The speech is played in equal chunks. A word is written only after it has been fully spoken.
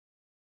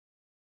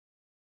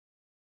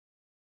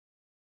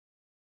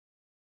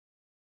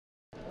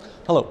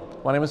Hello,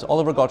 my name is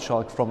Oliver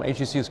Gottschalg from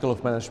HEC School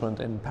of Management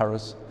in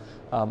Paris.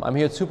 I'm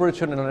here at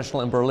SuperReturn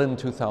International in Berlin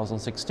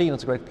 2016.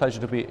 It's a great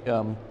pleasure to be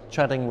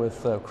chatting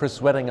with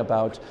Chris Wedding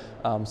about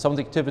some of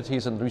the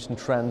activities and recent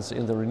trends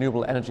in the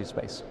renewable energy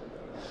space.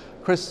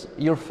 Chris,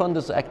 your fund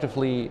is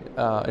actively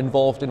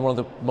involved in one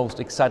of the most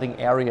exciting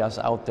areas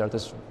out there.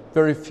 There's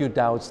very few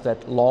doubts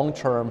that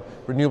long-term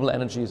renewable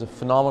energy is a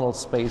phenomenal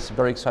space,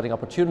 very exciting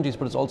opportunities,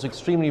 but it's also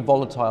extremely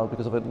volatile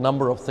because of a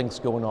number of things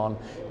going on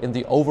in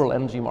the overall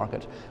energy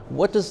market.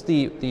 What does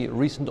the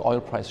recent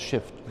oil price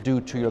shift do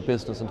to your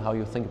business and how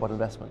you think about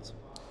investments?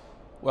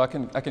 Well,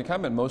 I can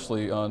comment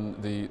mostly on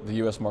the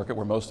U.S. market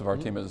where most of our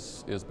team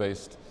is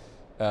based.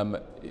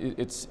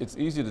 It's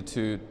easy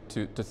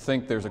to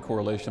think there's a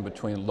correlation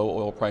between low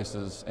oil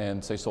prices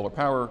and, say, solar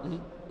power,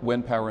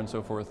 wind power, and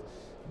so forth.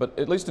 But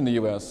at least in the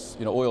U.S.,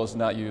 oil is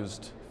not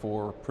used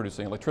for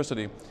producing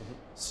electricity.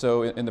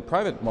 So in the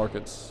private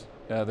markets,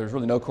 there's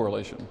really no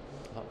correlation.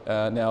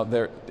 Now,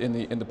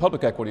 in the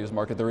public equities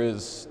market, there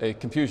is a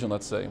confusion,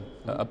 let's say,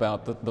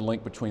 about the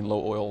link between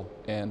low oil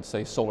and,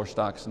 say, solar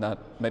stocks,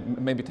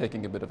 maybe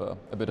taking a bit of a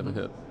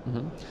hit.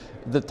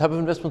 The type of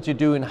investments you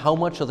do, and how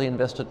much are they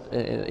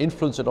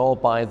influenced at all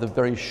by the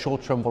very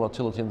short-term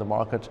volatility in the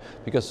market?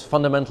 Because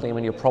fundamentally,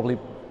 you're probably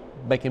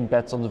making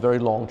bets on the very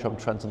long-term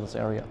trends in this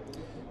area.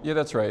 Yeah,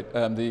 that's right.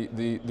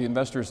 The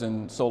investors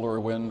in solar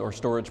or wind or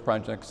storage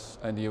projects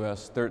in the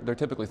U.S., they're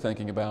typically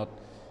thinking about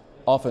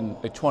often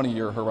a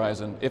 20-year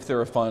horizon. If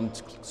they're a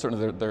fund,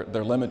 certainly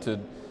they're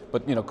limited,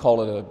 but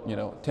call it a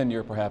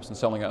 10-year perhaps, and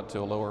selling out to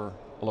a lower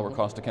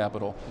cost of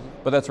capital.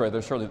 But that's right.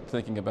 They're certainly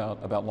thinking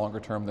about longer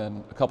term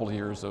than a couple of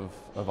years of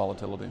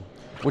volatility.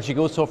 Would you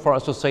go so far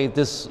as to say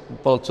this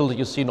volatility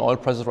you see in oil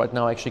prices right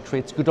now actually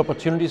creates good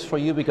opportunities for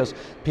you because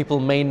people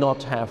may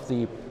not have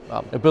the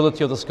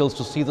ability or the skills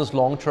to see this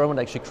long term, and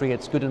actually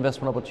creates good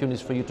investment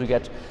opportunities for you to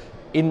get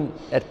in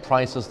at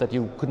prices that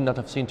you could not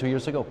have seen 2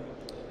 years ago?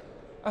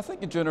 I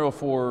think in general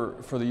for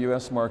the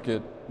U.S.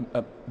 market,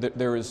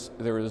 there is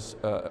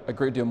a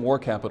great deal more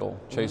capital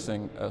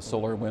chasing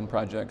solar and wind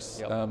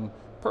projects.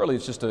 Partly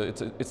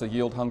it's a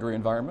yield hungry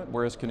environment,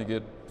 whereas can you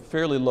get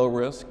fairly low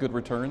risk, good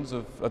returns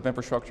of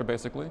infrastructure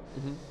basically.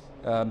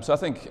 So I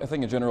think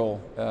in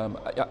general,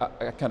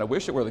 I kind of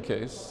wish it were the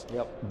case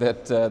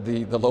that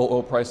the low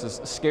oil prices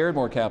scared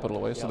more capital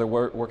away, so there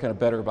were kind of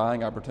better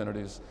buying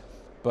opportunities.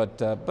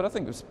 But I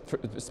think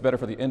it's better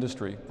for the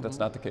industry. That's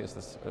not the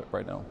case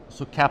right now.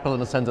 So capital,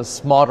 in a sense, is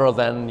smarter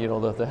than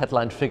the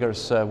headline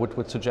figures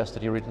would suggest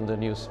that you read in the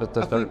news. But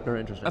that's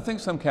very interesting. I think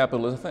some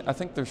capital is. I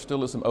think there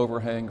still is some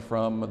overhang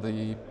from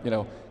the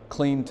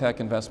clean tech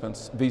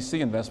investments, VC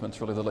investments,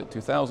 really the late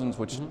 2000s,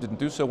 which didn't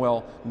do so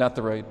well. Not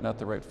the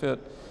right fit.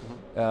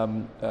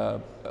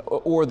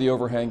 Or the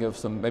overhang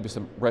of maybe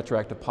some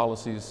retroactive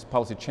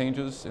policy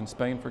changes in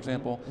Spain, for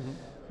example.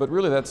 But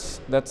really, that's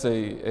kind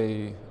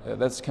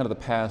of the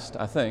past.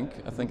 I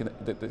think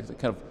that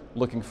kind of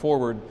looking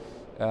forward,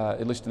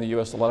 at least in the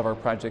U.S., a lot of our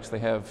projects, they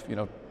have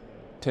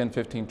 10,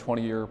 15,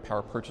 20-year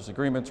power purchase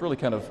agreements. Really,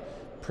 kind of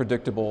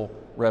predictable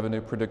revenue,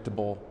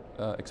 predictable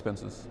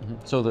expenses.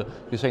 So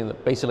you're saying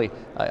that basically,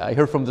 I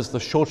heard from this,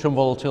 the short-term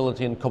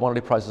volatility and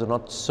commodity prices are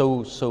not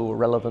so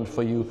relevant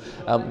for you.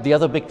 The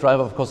other big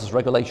driver, of course, is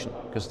regulation,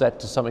 because that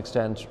to some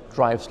extent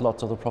drives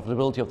lots of the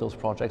profitability of those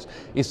projects.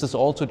 Is this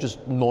also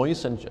just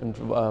noise and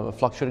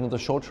fluctuating in the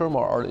short term,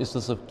 or is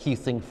this a key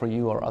thing for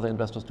you or other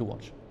investors to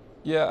watch?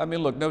 Yeah,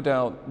 look, no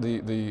doubt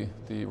the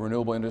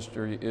renewable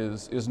industry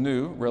is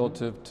new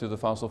relative to the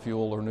fossil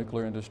fuel or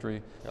nuclear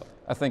industry.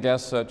 I think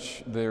as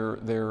such, there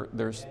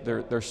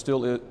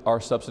still are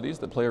subsidies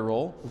that play a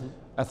role.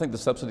 I think the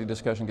subsidy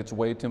discussion gets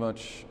way too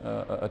much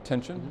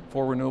attention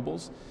for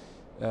renewables.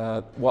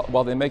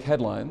 While they make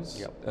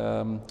headlines,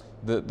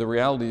 the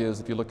reality is,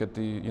 if you look at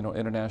the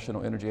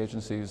International Energy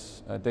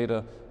Agency's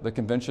data, the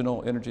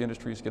conventional energy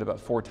industries get about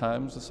 4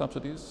 times the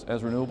subsidies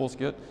as renewables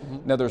get.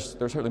 Now there's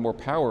certainly more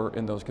power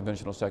in those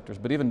conventional sectors,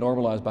 but even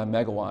normalized by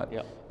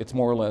megawatt, it's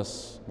more or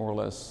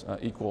less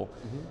equal.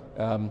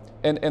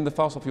 And the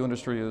fossil fuel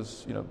industry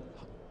is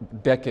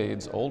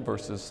decades old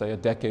versus, say, a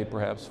decade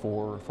perhaps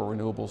for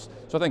renewables.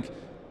 So I think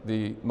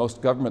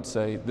most governments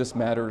say this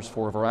matters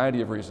for a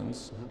variety of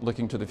reasons,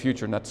 looking to the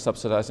future, not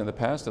subsidizing the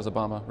past, as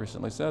Obama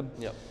recently said.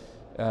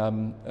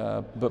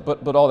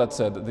 But all that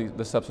said,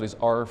 the subsidies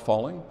are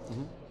falling.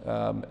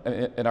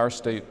 In our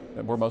state,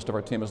 where most of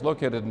our team is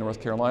located, in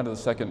North Carolina, the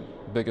second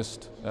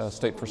biggest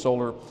state for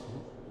solar,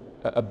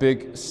 a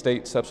big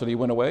state subsidy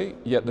went away,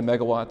 yet the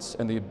megawatts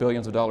and the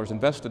billions of dollars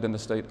invested in the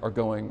state are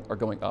going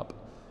up.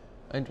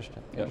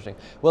 Interesting.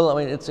 Well,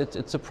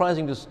 it's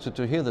surprising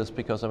to hear this,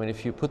 because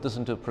if you put this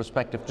into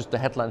perspective, just the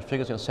headline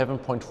figures,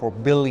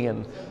 7.4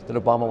 billion that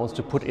Obama wants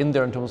to put in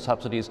there in terms of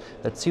subsidies,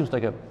 that seems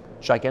like a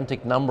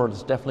gigantic number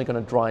that's definitely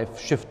going to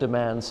shift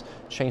demands,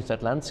 change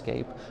that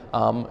landscape.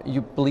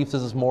 You believe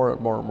this is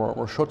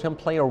more short-term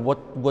play, or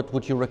what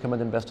would you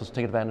recommend investors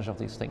take advantage of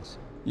these things?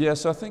 Yeah,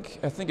 so I think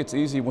it's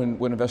easy when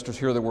investors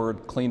hear the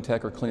word clean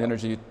tech or clean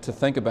energy to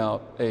think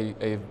about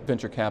a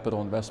venture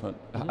capital investment,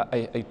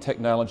 a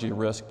technology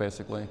risk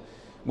basically.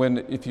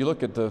 if you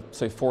look at the,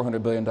 say,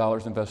 $400 billion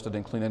invested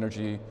in clean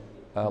energy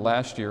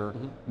last year,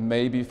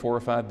 maybe 4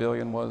 or 5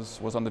 billion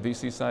was on the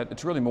VC side.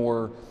 It's really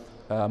more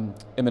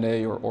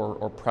M&A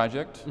or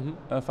project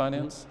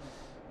finance.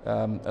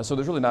 So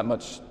there's really not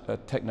much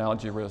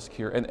technology risk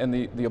here. And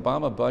the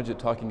Obama budget,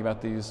 talking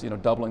about these,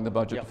 doubling the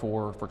budget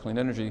for clean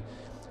energy,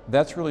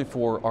 that's really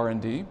for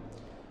R&D.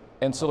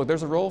 And so look,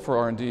 there's a role for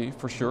R&D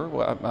for sure.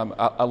 Well,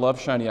 I love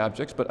shiny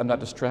objects, but I'm not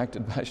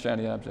distracted by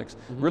shiny objects.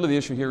 Really the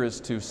issue here is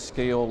to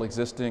scale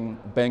existing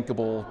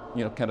bankable,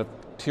 kind of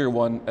tier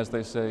one, as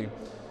they say,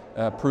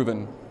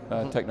 proven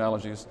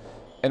technologies.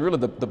 And really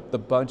the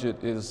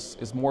budget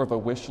is more of a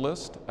wish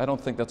list. I don't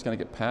think that's going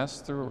to get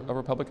passed through a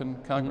Republican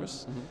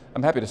Congress.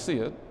 I'm happy to see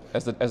it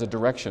as a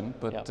direction,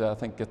 but I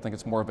think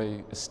it's more of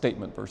a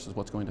statement versus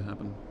what's going to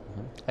happen.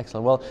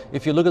 Excellent. Well,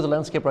 if you look at the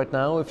landscape right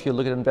now, if you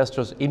look at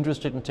investors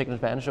interested in taking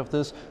advantage of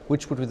this,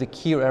 which would be the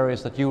key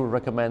areas that you would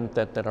recommend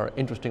that are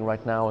interesting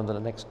right now in the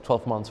next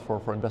 12 months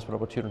for investment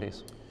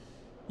opportunities?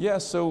 Yeah,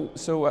 so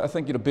I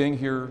think being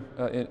here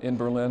in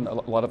Berlin, a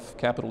lot of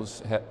capital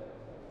is,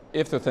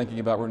 if they're thinking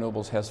about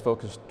renewables, has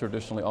focused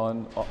traditionally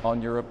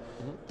on Europe.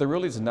 There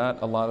really is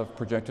not a lot of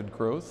projected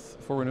growth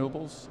for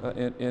renewables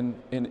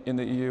in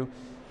the EU.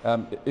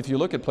 If you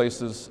look at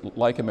places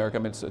like America,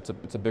 I mean,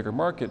 it's a bigger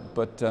market,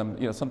 but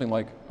something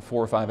like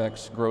 4 or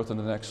 5x growth in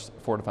the next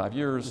 4 to 5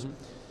 years,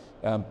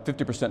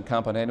 50%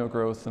 compound annual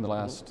growth in the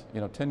last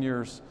 10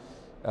 years,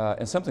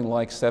 and something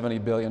like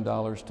 $70 billion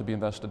to be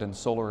invested in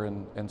solar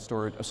and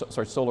storage,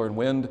 solar and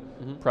wind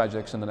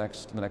projects in the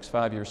next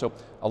 5 years. So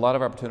a lot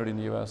of opportunity in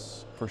the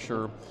U.S. for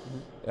sure.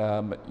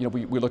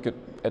 We look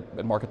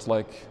at markets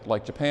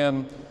like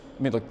Japan.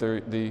 I mean, look,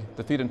 the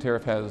feed-in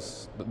tariff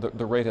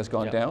the rate has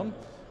gone down,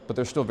 but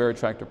there's still very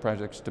attractive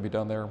projects to be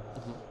done there.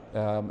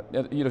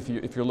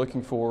 If you're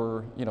looking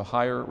for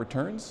higher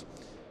returns,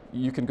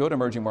 you can go to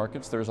emerging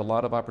markets. There's a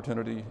lot of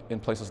opportunity in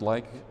places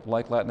like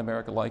Latin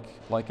America,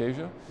 like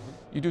Asia.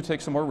 You do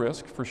take some more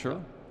risk for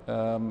sure,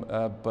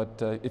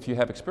 but if you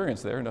have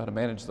experience there and know how to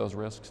manage those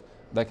risks,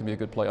 that can be a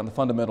good play on the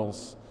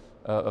fundamentals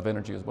of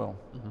energy as well.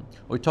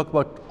 We talked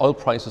about oil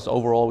prices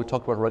overall, we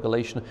talked about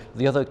regulation.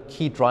 The other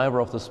key driver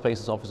of the space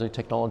is obviously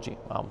technology.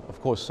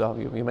 Of course,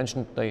 you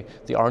mentioned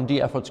the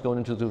R&D efforts going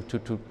into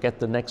to get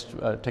the next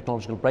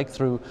technological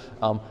breakthrough.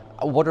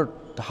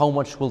 How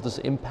much will this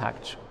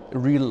impact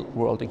real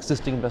world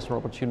existing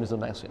investment opportunities in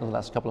the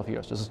last couple of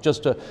years? Is it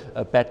just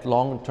a bet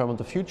long term in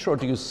the future, or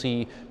do you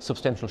see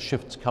substantial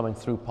shifts coming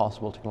through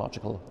possible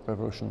technological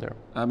revolution there?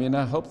 I mean,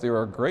 I hope there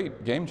are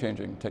great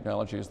game-changing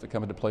technologies that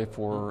come into play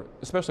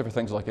especially for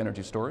things like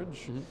energy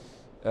storage.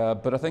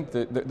 But I think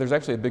that there's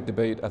actually a big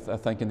debate, I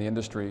think, in the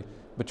industry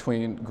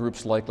between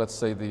groups like, let's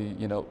say,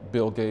 the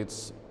Bill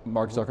Gates,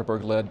 Mark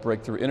Zuckerberg-led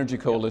Breakthrough Energy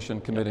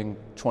Coalition committing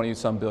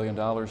 $20-some billion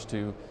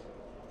to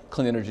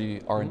clean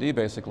energy R&D,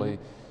 basically,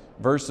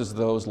 versus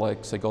those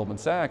like, say, Goldman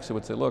Sachs, who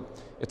would say, look,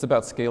 it's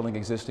about scaling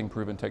existing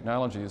proven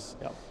technologies.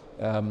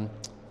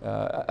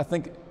 I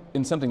think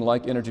in something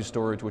like energy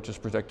storage, which is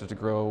projected to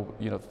grow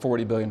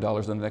 $40 billion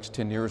in the next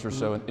 10 years or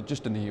so,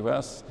 just in the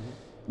US,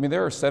 I mean,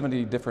 there are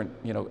 70 different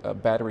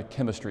battery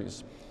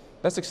chemistries.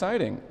 That's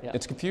exciting,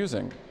 it's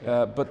confusing,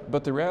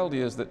 but the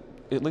reality is that,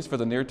 at least for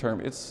the near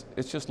term, it's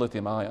just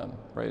lithium ion,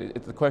 right?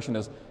 The question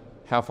is,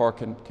 how far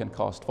can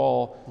cost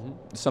fall?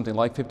 Something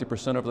like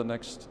 50% over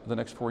the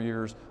next 4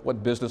 years.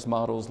 What business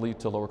models lead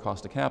to lower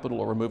cost of capital,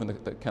 or removing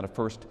the kind of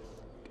first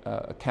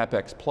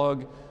capex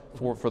plug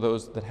for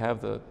those that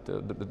have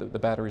the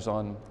batteries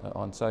on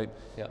site?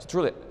 So it's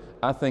really,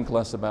 I think,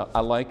 less about,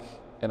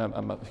 and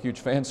I'm a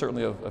huge fan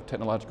certainly of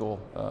technological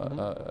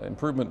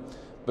improvement,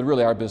 but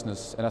really our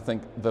business, and I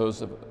think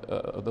those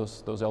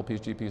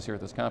LPs, GPs here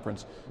at this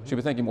conference should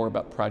be thinking more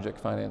about project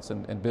finance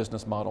and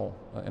business model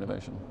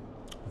innovation.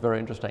 Very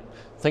interesting.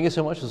 Thank you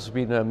so much. This has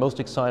been most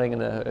exciting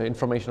and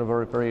information, a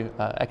very, very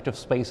active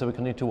space that we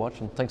continue to watch,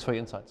 and thanks for your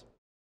insights.